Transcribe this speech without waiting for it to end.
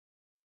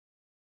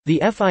The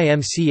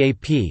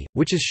FIMCAP,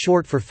 which is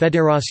short for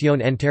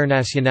Fédération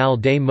Internationale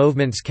des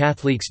Mouvements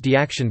Catholiques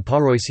d'Action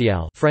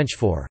Paroissiale, French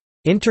for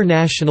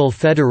International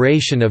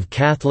Federation of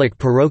Catholic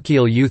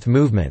Parochial Youth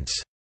Movements,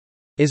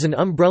 is an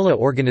umbrella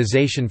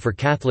organization for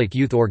Catholic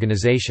youth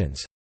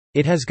organizations.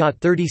 It has got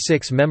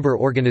 36 member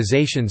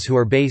organizations who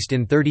are based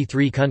in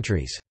 33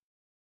 countries.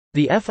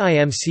 The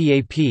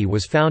FIMCAP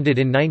was founded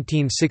in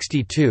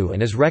 1962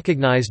 and is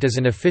recognized as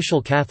an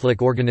official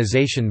Catholic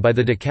organization by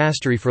the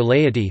Dicastery for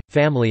Laity,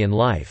 Family and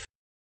Life.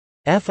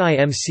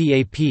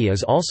 FIMCAP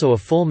is also a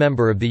full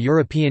member of the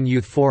European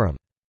Youth Forum.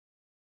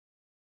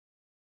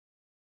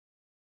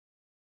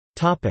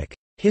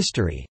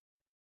 History.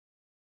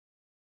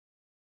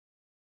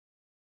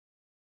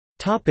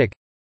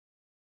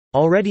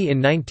 Already in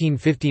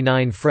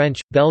 1959 French,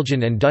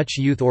 Belgian and Dutch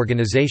youth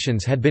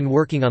organizations had been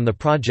working on the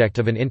project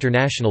of an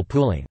international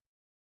pooling.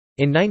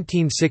 In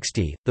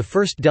 1960, the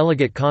first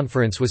delegate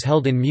conference was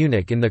held in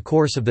Munich in the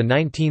course of the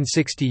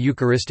 1960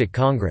 Eucharistic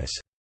Congress.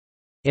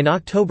 In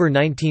October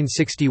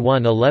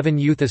 1961 11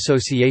 youth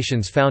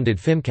associations founded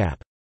Fimcap.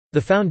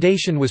 The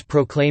foundation was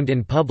proclaimed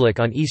in public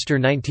on Easter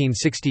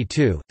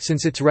 1962.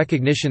 Since its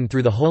recognition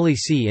through the Holy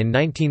See in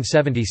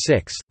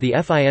 1976, the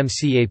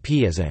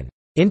FIMCAP is an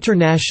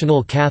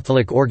International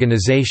Catholic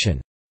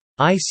Organization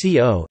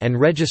 (ICO) and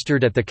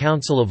registered at the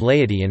Council of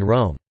Laity in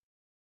Rome.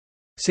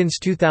 Since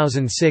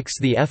 2006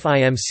 the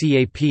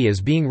FIMCAP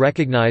is being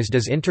recognized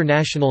as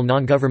international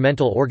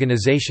non-governmental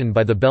organization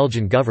by the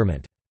Belgian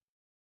government.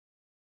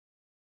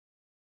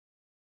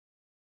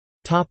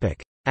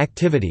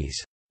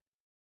 Activities.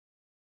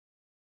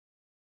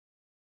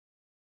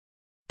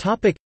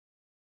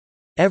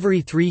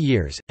 Every 3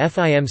 years,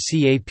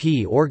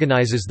 FIMCAP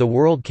organizes the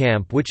World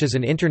Camp, which is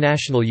an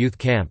international youth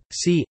camp.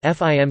 See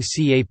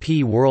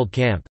FIMCAP World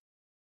Camp.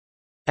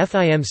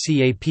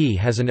 FIMCAP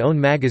has an own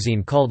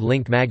magazine called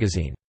Link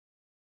Magazine.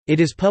 It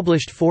is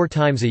published 4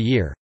 times a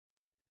year.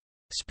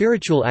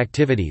 Spiritual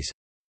activities.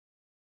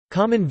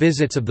 Common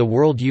visits of the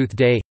World Youth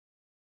Day.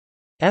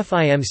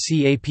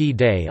 FIMCAP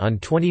Day on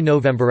 20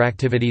 November.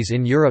 Activities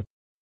in Europe.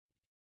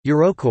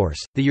 Eurocourse.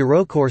 The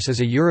Eurocourse is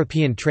a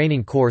European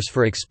training course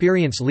for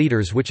experienced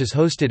leaders which is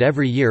hosted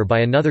every year by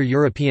another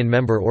European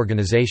member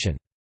organization.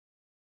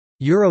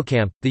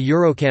 Eurocamp. The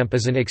Eurocamp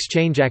is an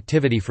exchange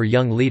activity for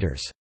young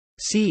leaders.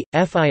 See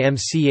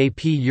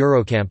FIMCAP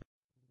Eurocamp.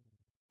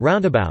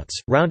 Roundabouts.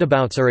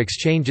 Roundabouts are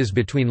exchanges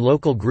between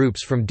local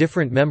groups from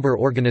different member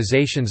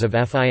organizations of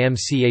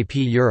FIMCAP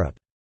Europe.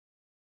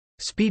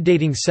 Speed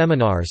dating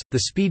seminars. The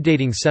speed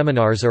dating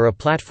seminars are a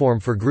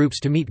platform for groups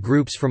to meet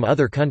groups from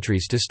other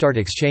countries to start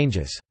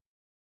exchanges.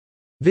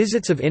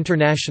 Visits of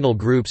international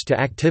groups to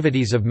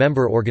activities of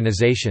member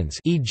organizations,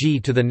 e.g.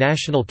 to the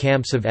national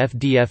camps of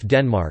FDF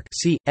Denmark,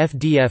 see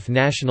FDF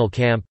National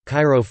Camp,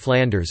 Cairo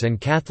Flanders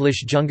and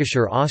Katholisch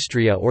Jungischer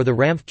Austria, or the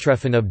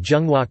Rampftreffen of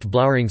Jungwacht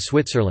Blauring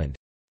Switzerland.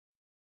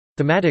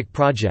 Thematic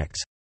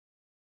projects.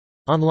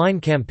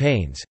 Online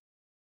campaigns.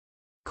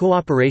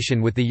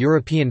 Cooperation with the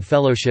European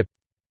Fellowship.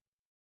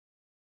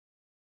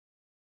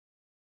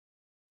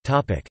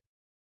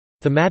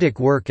 Thematic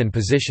work and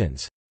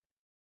positions.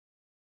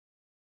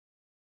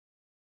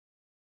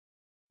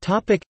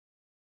 FIMCAP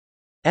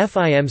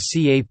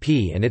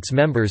and its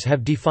members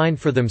have defined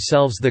for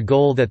themselves the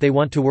goal that they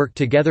want to work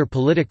together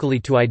politically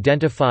to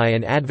identify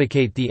and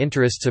advocate the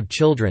interests of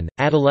children,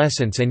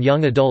 adolescents and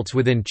young adults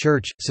within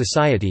church,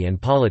 society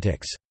and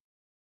politics.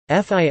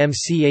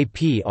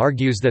 FIMCAP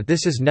argues that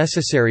this is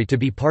necessary to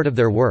be part of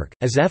their work,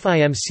 as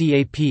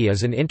FIMCAP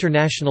is an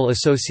international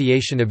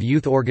association of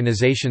youth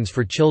organizations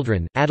for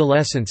children,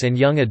 adolescents and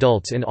young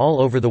adults in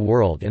all over the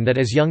world, and that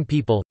as young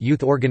people,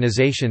 youth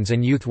organizations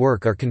and youth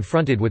work are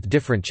confronted with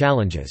different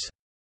challenges.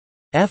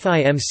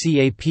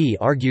 FIMCAP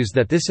argues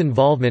that this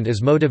involvement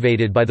is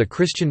motivated by the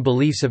Christian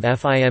beliefs of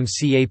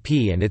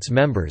FIMCAP and its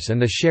members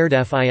and the shared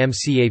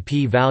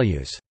FIMCAP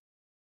values.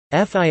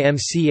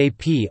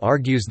 FIMCAP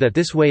argues that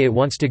this way it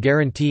wants to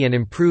guarantee and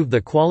improve the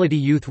quality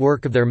youth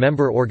work of their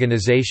member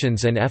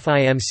organizations and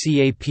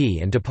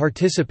FIMCAP and to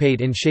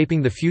participate in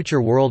shaping the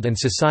future world and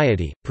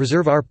society,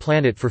 preserve our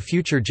planet for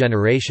future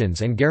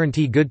generations and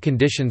guarantee good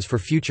conditions for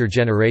future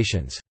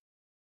generations.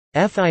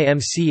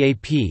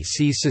 FIMCAP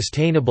sees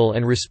sustainable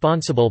and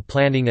responsible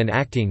planning and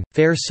acting,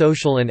 fair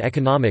social and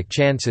economic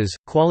chances,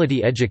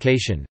 quality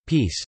education,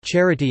 peace,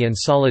 charity and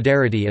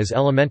solidarity as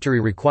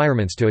elementary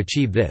requirements to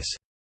achieve this.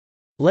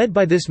 Led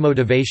by this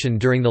motivation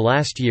during the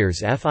last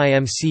years,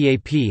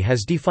 FIMCAP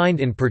has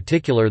defined in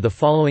particular the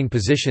following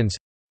positions.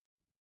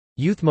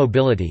 Youth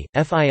mobility.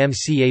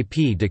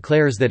 FIMCAP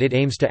declares that it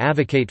aims to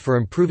advocate for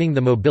improving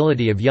the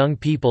mobility of young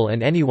people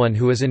and anyone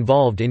who is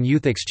involved in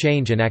youth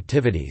exchange and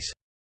activities.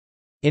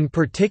 In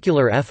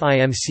particular,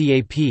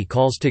 FIMCAP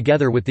calls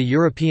together with the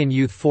European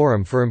Youth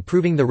Forum for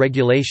improving the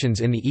regulations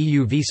in the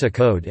EU Visa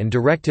Code and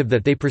Directive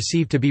that they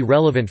perceive to be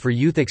relevant for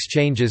youth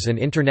exchanges and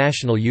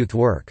international youth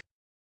work.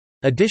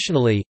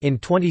 Additionally, in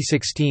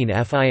 2016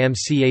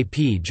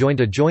 FIMCAP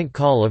joined a joint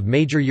call of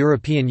major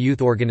European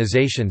youth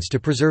organizations to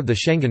preserve the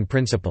Schengen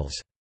principles.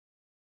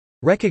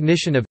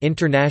 Recognition of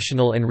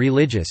international and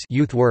religious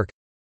youth work.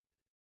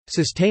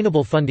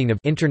 Sustainable funding of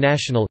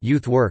international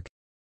youth work.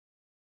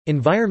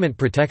 Environment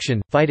protection,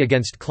 fight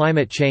against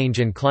climate change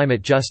and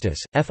climate justice.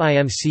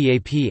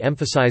 Fimcap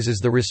emphasizes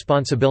the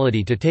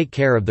responsibility to take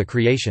care of the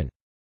creation.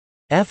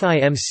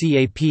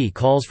 Fimcap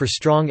calls for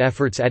strong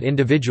efforts at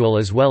individual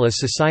as well as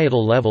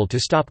societal level to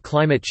stop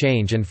climate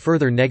change and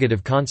further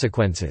negative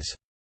consequences.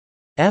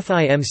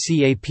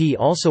 Fimcap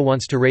also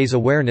wants to raise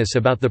awareness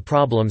about the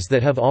problems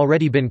that have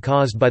already been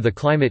caused by the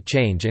climate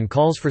change and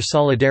calls for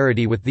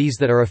solidarity with these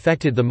that are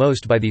affected the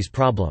most by these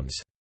problems.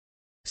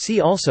 See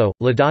also,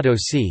 Laudato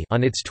Si.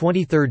 On its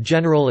 23rd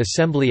General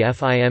Assembly,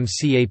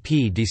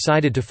 Fimcap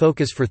decided to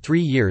focus for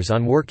 3 years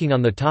on working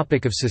on the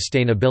topic of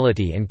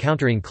sustainability and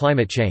countering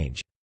climate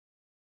change.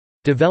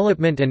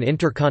 Development and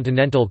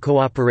intercontinental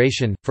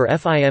cooperation. For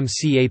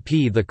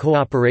Fimcap, the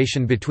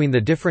cooperation between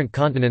the different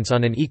continents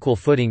on an equal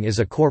footing is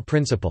a core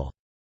principle.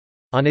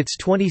 On its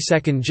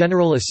 22nd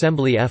General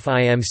Assembly,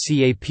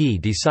 Fimcap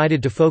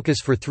decided to focus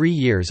for 3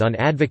 years on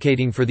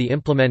advocating for the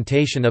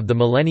implementation of the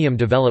Millennium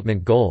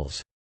Development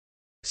Goals.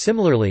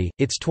 Similarly,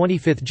 its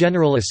 25th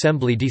General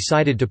Assembly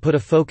decided to put a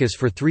focus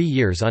for 3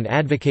 years on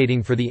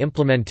advocating for the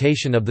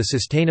implementation of the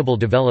Sustainable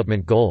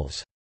Development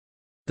Goals.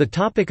 The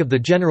topic of the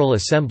General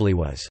Assembly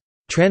was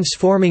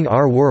 "Transforming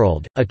Our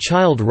World, a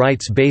Child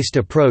Rights-Based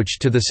Approach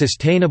to the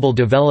Sustainable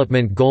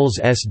Development Goals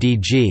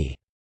 (SDG).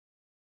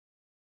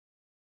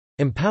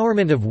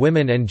 Empowerment of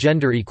women and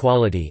gender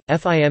equality.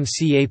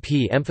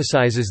 Fimcap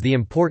emphasizes the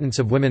importance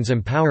of women's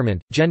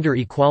empowerment, gender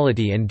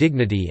equality and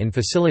dignity in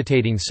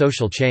facilitating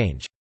social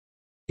change.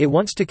 It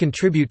wants to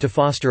contribute to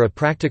foster a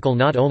practical,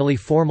 not only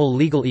formal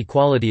legal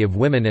equality of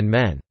women and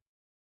men.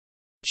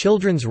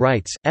 Children's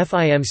rights.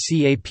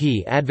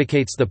 Fimcap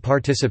advocates the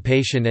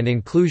participation and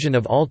inclusion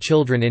of all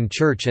children in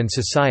church and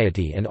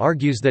society and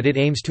argues that it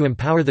aims to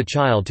empower the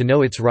child to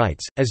know its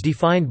rights, as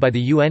defined by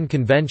the UN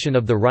Convention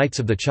of the Rights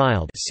of the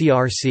Child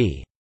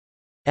 (CRC).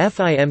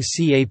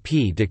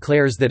 Fimcap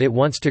declares that it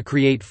wants to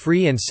create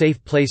free and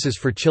safe places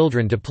for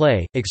children to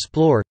play,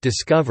 explore,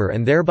 discover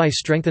and thereby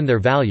strengthen their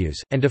values,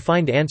 and to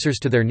find answers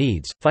to their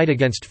needs, fight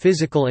against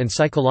physical and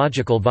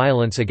psychological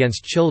violence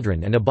against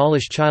children and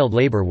abolish child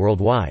labor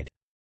worldwide.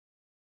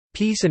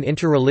 Peace and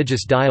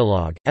interreligious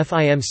dialogue.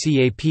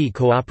 Fimcap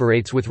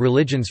cooperates with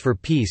Religions for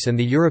Peace and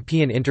the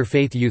European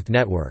Interfaith Youth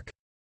Network.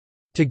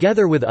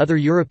 Together with other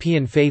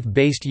European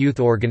faith-based youth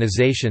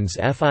organizations,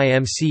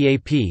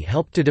 Fimcap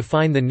helped to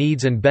define the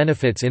needs and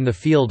benefits in the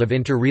field of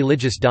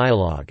interreligious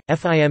dialogue.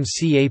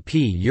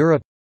 Fimcap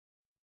Europe.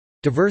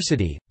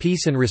 Diversity,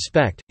 peace and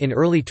respect. In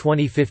early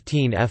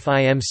 2015,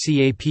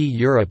 Fimcap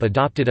Europe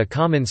adopted a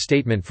common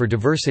statement for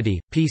diversity,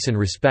 peace and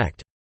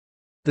respect.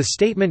 The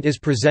statement is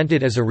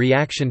presented as a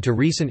reaction to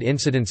recent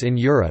incidents in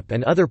Europe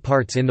and other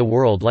parts in the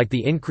world, like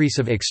the increase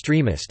of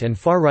extremist and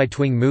far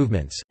right-wing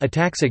movements,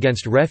 attacks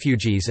against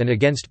refugees and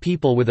against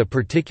people with a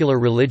particular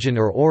religion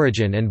or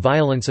origin, and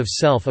violence of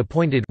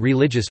self-appointed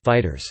religious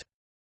fighters.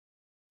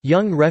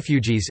 Young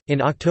refugees. In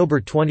October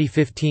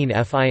 2015,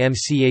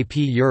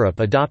 Fimcap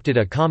Europe adopted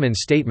a common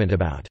statement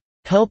about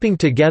helping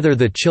together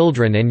the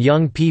children and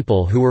young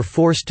people who were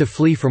forced to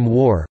flee from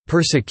war,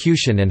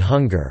 persecution and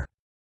hunger.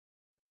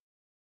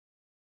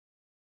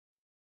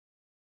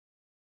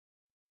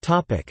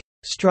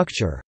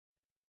 Structure.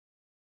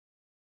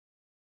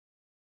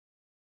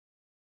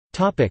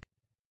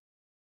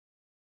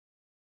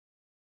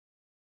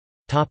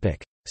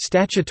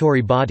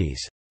 Statutory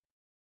bodies.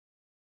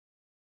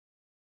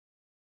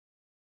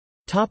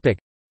 The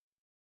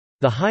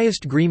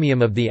highest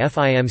gremium of the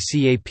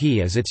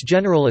Fimcap is its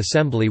General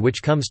Assembly,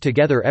 which comes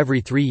together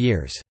every 3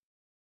 years.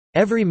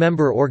 Every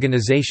member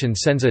organization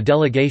sends a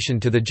delegation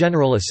to the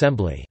General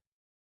Assembly.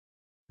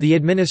 The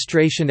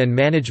administration and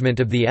management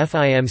of the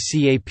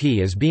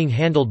Fimcap is being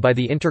handled by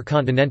the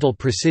Intercontinental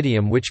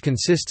Presidium, which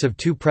consists of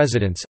 2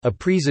 presidents, a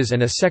Prezes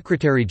and a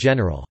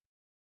Secretary-General.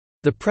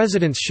 The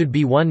presidents should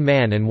be 1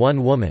 man and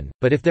 1 woman,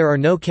 but if there are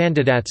no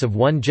candidates of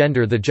one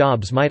gender, the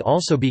jobs might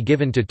also be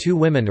given to 2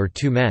 women or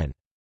 2 men.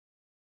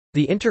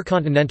 The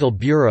Intercontinental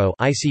Bureau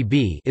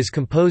 (ICB) is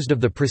composed of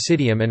the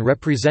Presidium and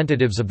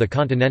representatives of the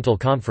Continental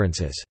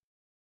Conferences.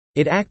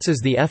 It acts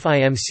as the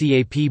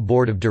Fimcap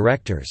Board of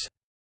Directors.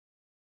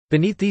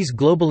 Beneath these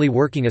globally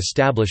working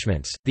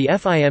establishments, the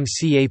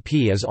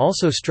Fimcap is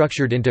also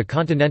structured into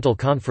continental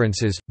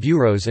conferences,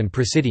 bureaus and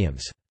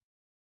presidiums.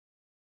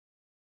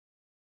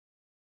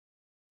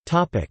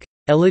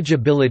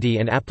 Eligibility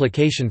and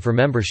application for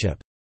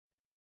membership.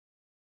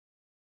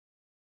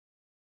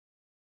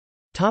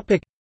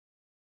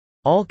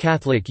 All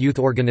Catholic youth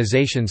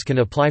organizations can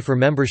apply for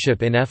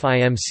membership in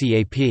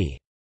Fimcap.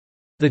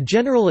 The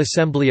General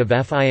Assembly of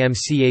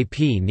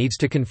Fimcap needs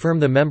to confirm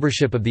the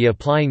membership of the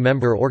applying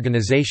member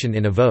organization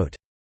in a vote.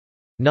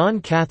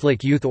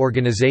 Non-Catholic youth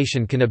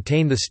organization can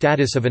obtain the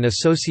status of an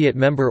associate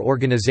member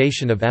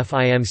organization of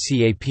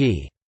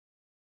Fimcap.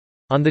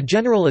 On the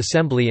General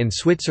Assembly in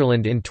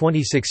Switzerland in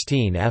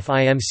 2016,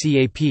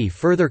 Fimcap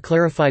further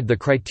clarified the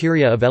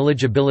criteria of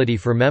eligibility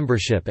for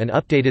membership and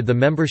updated the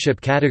membership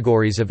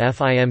categories of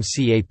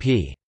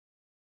Fimcap.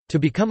 To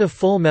become a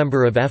full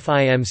member of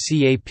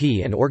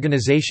Fimcap, an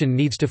organization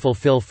needs to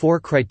fulfill 4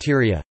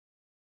 criteria: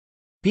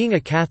 being a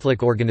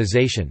Catholic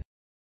organization,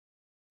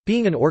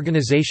 being an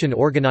organization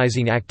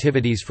organizing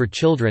activities for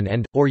children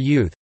and/or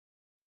youth,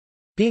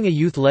 being a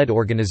youth-led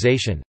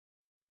organization,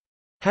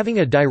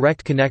 having a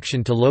direct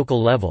connection to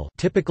local level,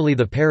 typically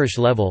the parish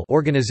level.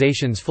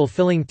 Organizations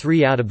fulfilling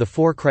 3 out of the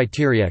 4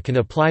 criteria can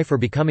apply for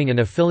becoming an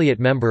affiliate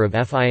member of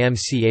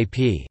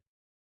Fimcap.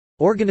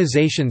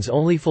 Organizations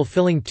only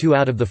fulfilling 2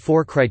 out of the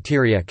 4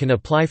 criteria can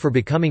apply for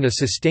becoming a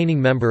sustaining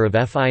member of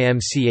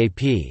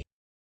Fimcap.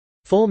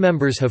 Full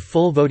members have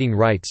full voting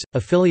rights,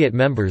 affiliate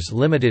members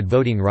limited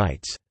voting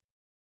rights.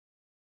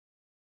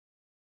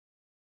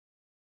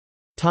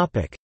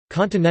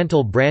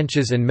 Continental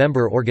branches and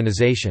member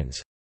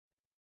organizations.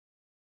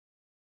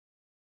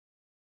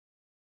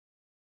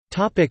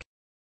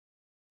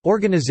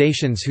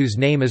 Organizations whose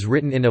name is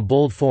written in a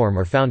bold form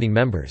are founding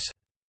members.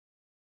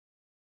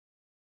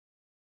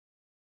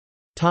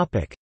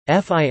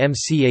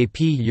 Fimcap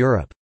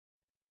Europe.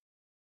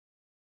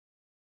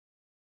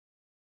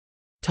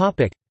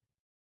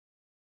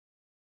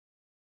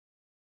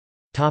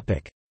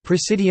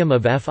 Presidium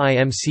of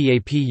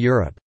Fimcap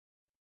Europe.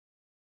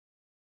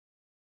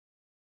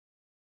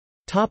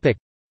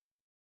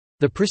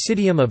 The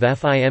Presidium of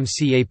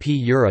Fimcap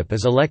Europe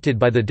is elected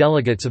by the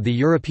delegates of the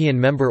European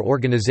member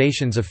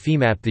organizations of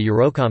Fimcap, the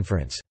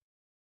Euroconference.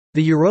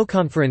 The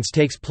Euroconference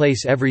takes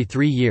place every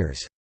 3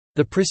 years.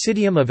 The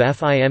Presidium of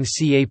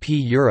Fimcap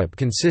Europe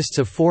consists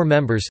of 4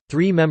 members,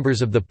 3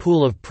 members of the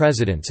pool of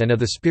presidents and of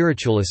the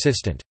spiritual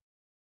assistant.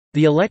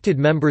 The elected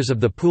members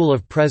of the pool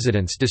of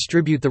presidents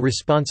distribute the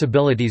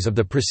responsibilities of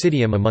the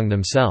Presidium among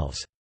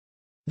themselves.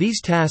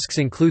 These tasks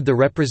include the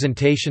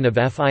representation of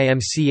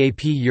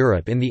Fimcap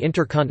Europe in the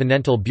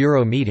Intercontinental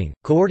Bureau meeting,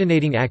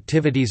 coordinating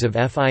activities of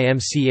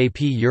Fimcap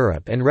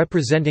Europe and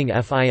representing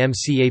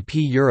Fimcap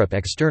Europe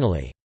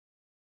externally.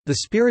 The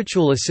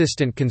spiritual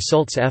assistant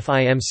consults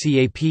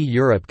Fimcap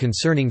Europe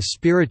concerning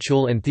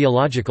spiritual and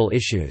theological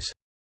issues.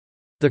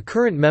 The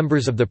current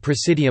members of the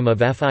Presidium of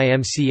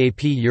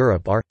Fimcap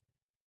Europe are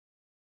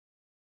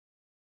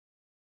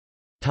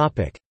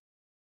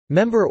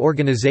Member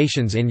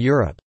organizations in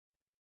Europe.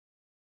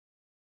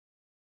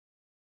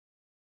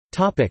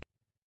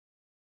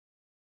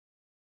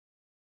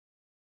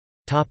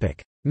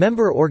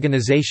 Member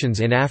organizations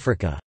in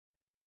Africa.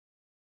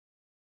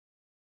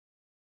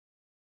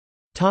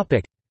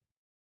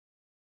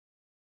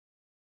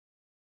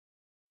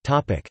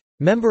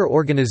 Member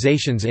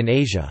organizations in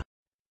Asia.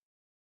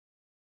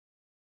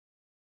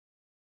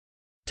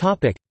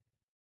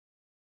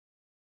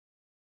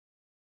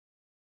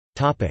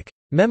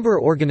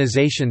 Member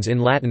organizations in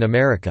Latin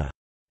America.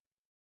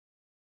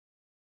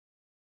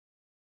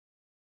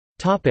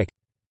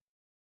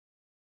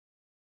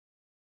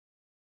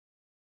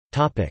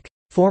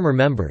 Former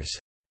members.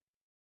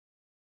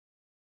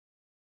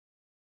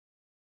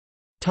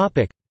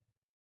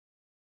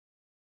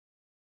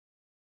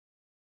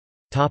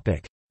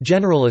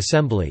 General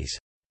assemblies.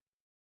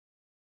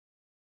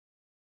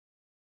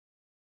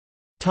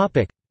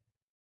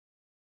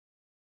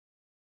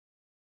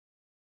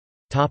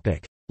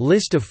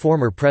 List of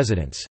former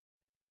presidents.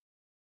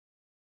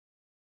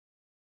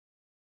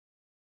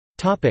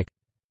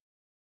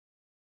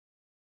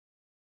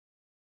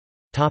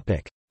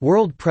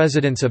 World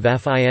presidents of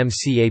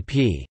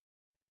Fimcap.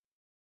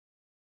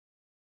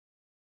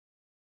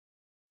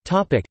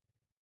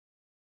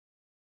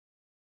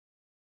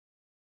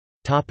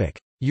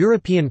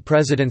 European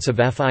presidents of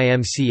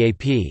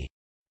Fimcap.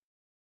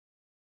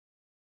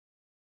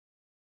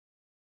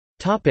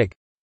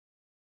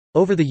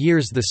 Over the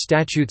years the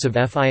statutes of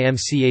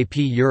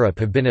Fimcap Europe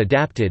have been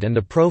adapted and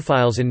the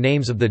profiles and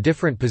names of the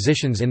different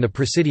positions in the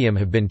Presidium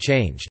have been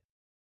changed.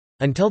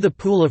 Until the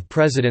pool of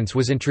presidents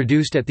was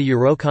introduced at the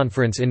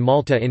Euroconference in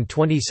Malta in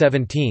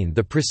 2017,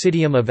 the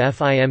Presidium of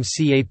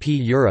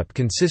Fimcap Europe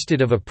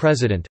consisted of a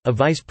president, a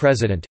vice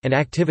president, an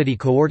activity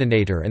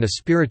coordinator and a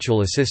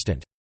spiritual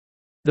assistant.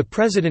 The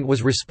president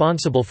was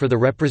responsible for the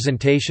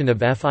representation of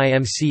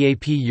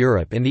Fimcap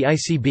Europe in the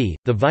ICB,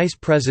 the vice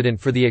president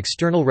for the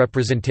external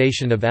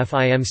representation of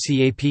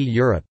Fimcap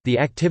Europe, the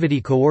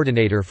activity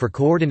coordinator for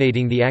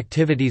coordinating the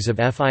activities of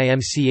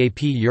Fimcap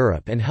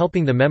Europe and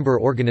helping the member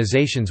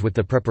organizations with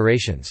the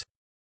preparations.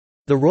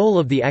 The role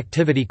of the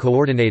activity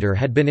coordinator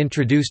had been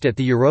introduced at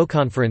the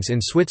Euroconference in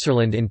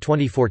Switzerland in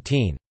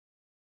 2014.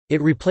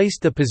 It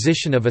replaced the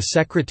position of a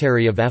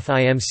secretary of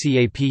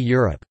Fimcap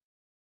Europe.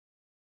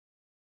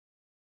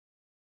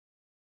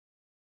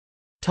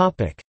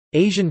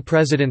 Asian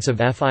presidents of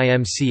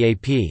Fimcap.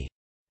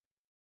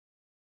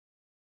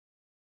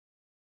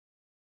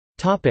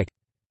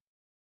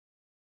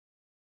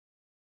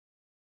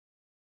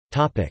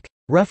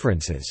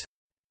 References.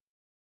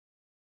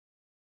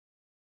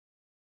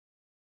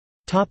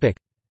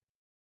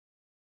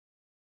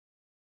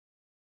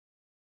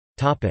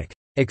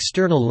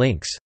 External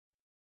links.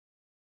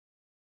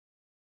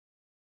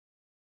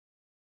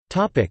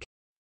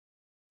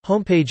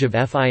 Homepage of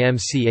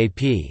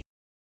Fimcap.